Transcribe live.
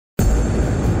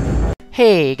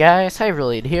Hey guys,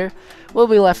 Hyrulian here. When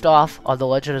we left off on The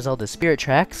Legend of Zelda Spirit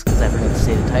Tracks, because I forgot to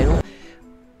say the title,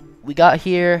 we got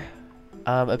here.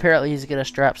 Apparently he's gonna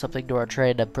strap something to our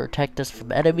train to protect us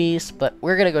from enemies, but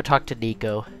we're gonna go talk to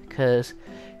Nico, because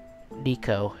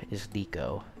Nico is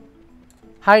Nico.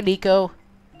 Hi, Nico.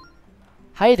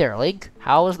 Hi there, Link.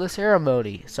 How was the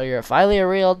ceremony? So you're finally a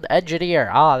real engineer.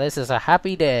 Ah, this is a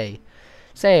happy day.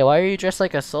 Say, why are you dressed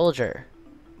like a soldier?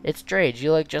 It's strange,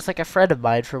 you look just like a friend of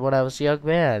mine from when I was a young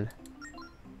man.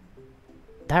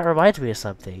 That reminds me of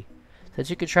something.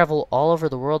 Since you can travel all over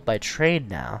the world by train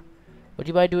now, would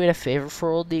you mind doing a favor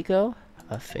for old Nico?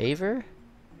 A favor?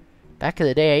 Back in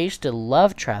the day, I used to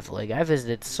love traveling. I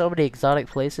visited so many exotic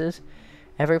places.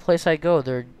 Every place I go,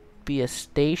 there'd be a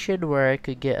station where I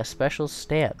could get a special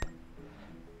stamp.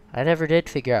 I never did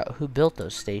figure out who built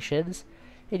those stations.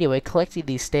 Anyway, collecting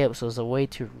these stamps was a way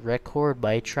to record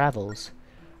my travels.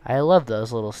 I love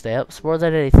those little stamps more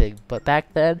than anything, but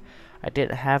back then, I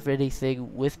didn't have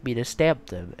anything with me to stamp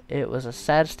them. It was a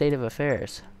sad state of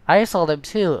affairs. I saw them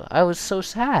too. I was so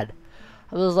sad.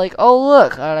 I was like, oh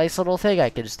look, a nice little thing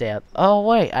I can stamp. Oh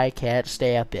wait, I can't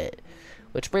stamp it.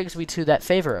 Which brings me to that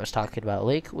favor I was talking about,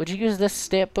 Link. Would you use this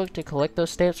stamp book to collect those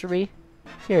stamps for me?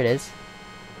 Here it is.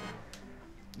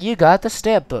 You got the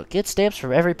stamp book. Get stamps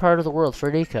from every part of the world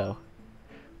for Nico.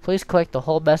 Please collect the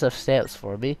whole mess of stamps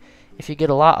for me. If you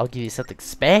get a lot, I'll give you something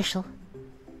special.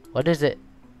 What is it?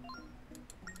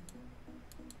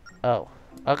 Oh,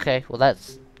 okay. Well,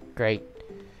 that's great.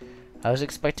 I was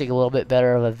expecting a little bit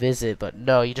better of a visit, but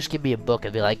no, you just give me a book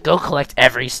and be like, go collect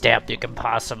every stamp you can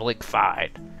possibly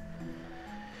find.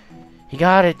 You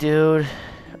got it, dude.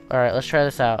 Alright, let's try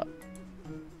this out.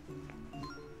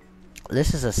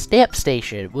 This is a stamp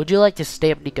station. Would you like to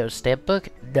stamp Nico's stamp book?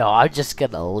 No, I'm just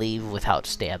gonna leave without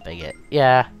stamping it.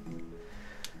 Yeah.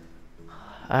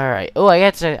 Alright. Oh, I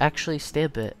get to actually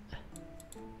stamp it.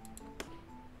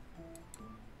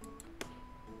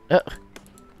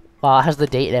 Wow, it has the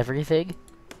date and everything.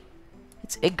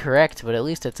 It's incorrect, but at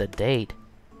least it's a date.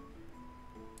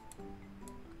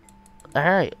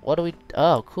 Alright, what do we...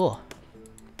 Oh, cool.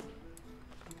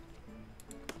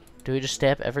 Do we just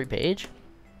stamp every page?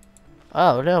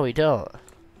 Oh, no, we don't.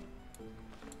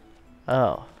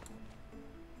 Oh.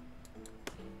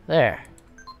 There.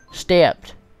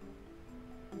 Stamped.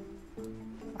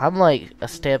 I'm like a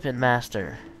stamping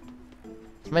master.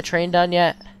 Is my train done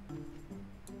yet?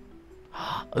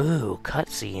 Ooh,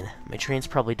 cutscene. My train's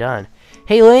probably done.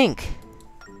 Hey, Link!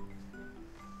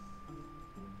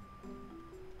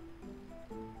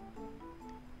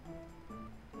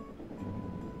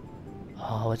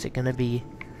 Oh, what's it gonna be?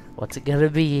 What's it gonna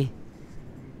be?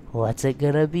 What's it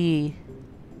gonna be?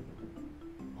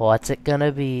 What's it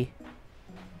gonna be?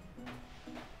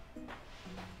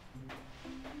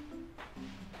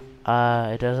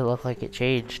 It doesn't look like it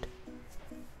changed.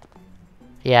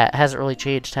 Yeah, it hasn't really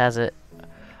changed, has it?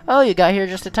 Oh, you got here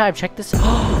just in time. Check this.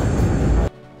 Oh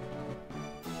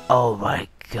my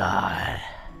god.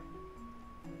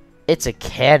 It's a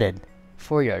cannon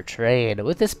for your train.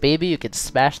 With this baby, you can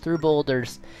smash through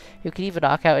boulders. You can even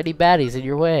knock out any baddies in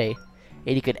your way.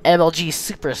 And you can MLG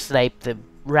Super Snipe the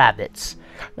rabbits.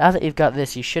 Now that you've got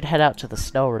this, you should head out to the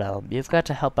Snow Realm. You've got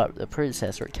to help out the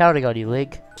princess. We're counting on you,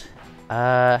 Link.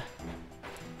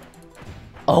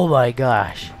 Oh my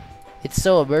gosh. It's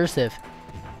so immersive.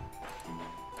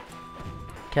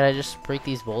 Can I just break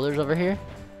these boulders over here?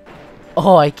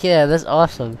 Oh, I can. That's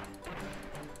awesome.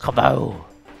 Kaboom.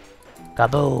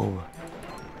 Kaboom.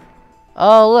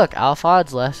 Oh, look.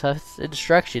 Alphonse left us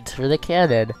instructions for the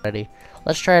cannon. Ready.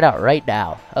 Let's try it out right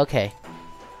now. Okay.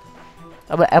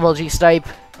 I'm gonna MLG Snipe.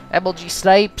 MLG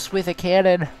Snipes with a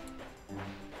cannon.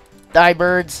 Die,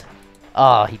 birds.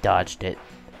 Oh, he dodged it.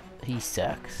 He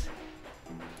sucks.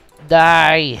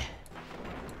 Die.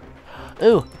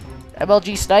 Ooh.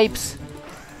 MLG Snipes.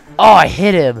 Oh, I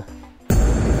hit him.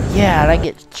 Yeah, and I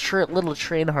get little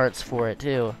train hearts for it,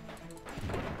 too.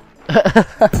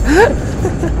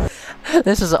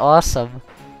 This is awesome.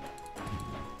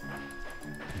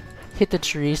 Hit the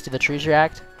trees. Do the trees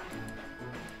react?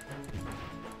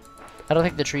 I don't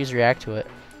think the trees react to it.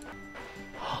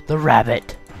 The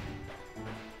rabbit.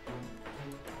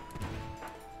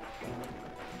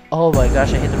 Oh my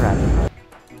gosh, I hit the rabbit.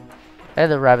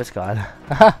 And the rabbit's gone.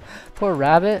 Poor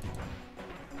rabbit.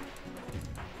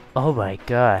 Oh my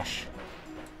gosh.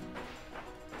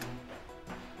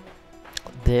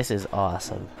 This is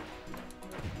awesome.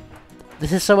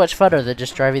 This is so much funner than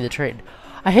just driving the train.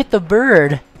 I hit the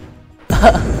bird!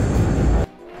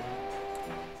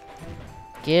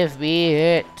 Give me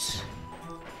it.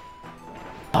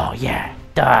 Oh yeah,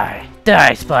 die.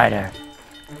 Die, spider.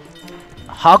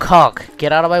 Honk honk!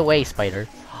 Get out of my way, spider.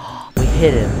 We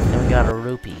hit him, and we got a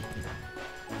rupee.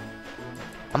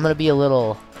 I'm gonna be a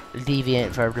little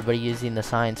deviant for everybody using the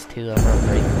signs too. I'm gonna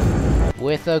break them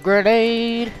with a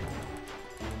grenade.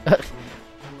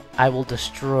 I will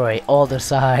destroy all the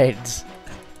signs.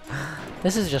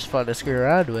 This is just fun to screw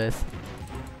around with.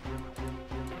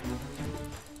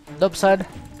 Nope, son.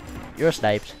 You're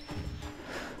sniped.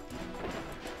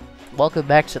 Welcome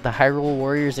back to the Hyrule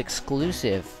Warriors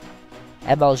exclusive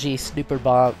MLG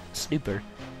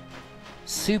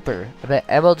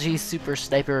MLG Super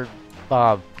Sniper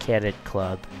Bomb Cannon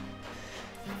Club.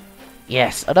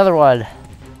 Yes, another one.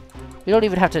 We don't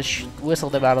even have to whistle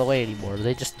them out of the way anymore.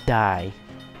 They just die.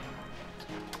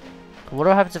 What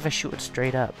happens if I shoot it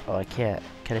straight up? Oh, I can't.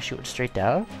 Can I shoot it straight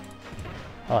down?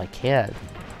 Oh, I can.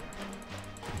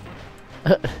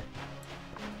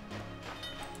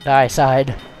 Die,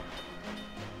 side.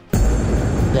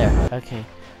 There, okay.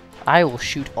 I will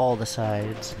shoot all the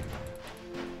sides.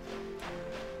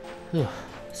 Whew.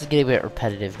 This is getting a bit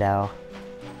repetitive now.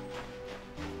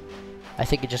 I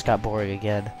think it just got boring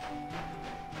again.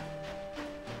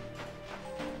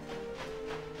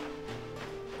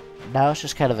 Now it's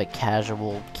just kind of a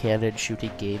casual cannon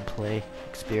shooting gameplay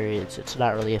experience. It's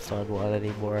not really a fun one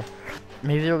anymore.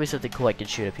 Maybe there'll be something cool I can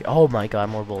shoot up here. Oh my god,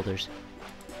 more boulders.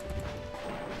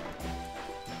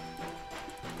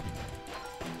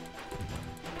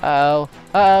 Uh-oh.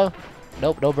 Uh-oh.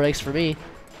 Nope, no breaks for me.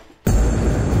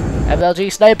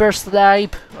 MLG Sniper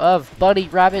Snipe of Bunny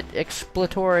Rabbit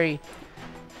Explicit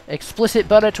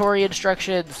Bunatory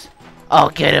Instructions. Oh,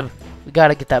 get him. We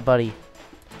gotta get that buddy.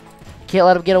 Can't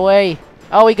let him get away.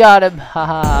 Oh, we got him.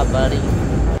 Haha, buddy.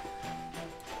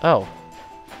 Oh.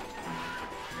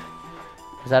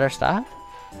 Is that our stop?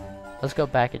 Let's go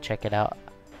back and check it out.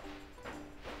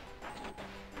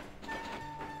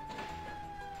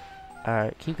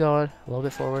 Alright, keep going. A little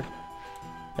bit forward.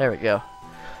 There we go.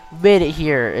 Made it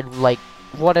here in like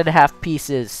 1.5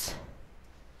 pieces.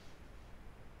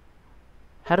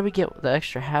 How do we get the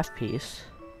extra half piece?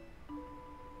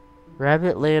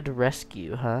 Rabbit Land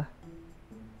Rescue, huh?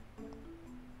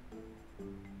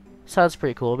 Sounds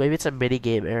pretty cool. Maybe it's a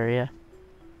mini-game area.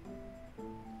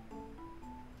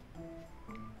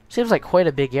 Seems like quite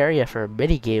a big area for a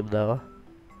mini-game, though.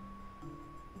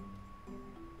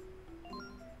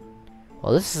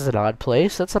 Well, this is an odd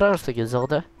place. That's what I was thinking,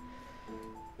 Zelda.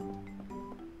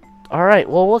 Alright,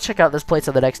 well, we'll check out this place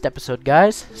on the next episode,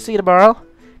 guys. See you tomorrow.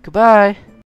 Goodbye.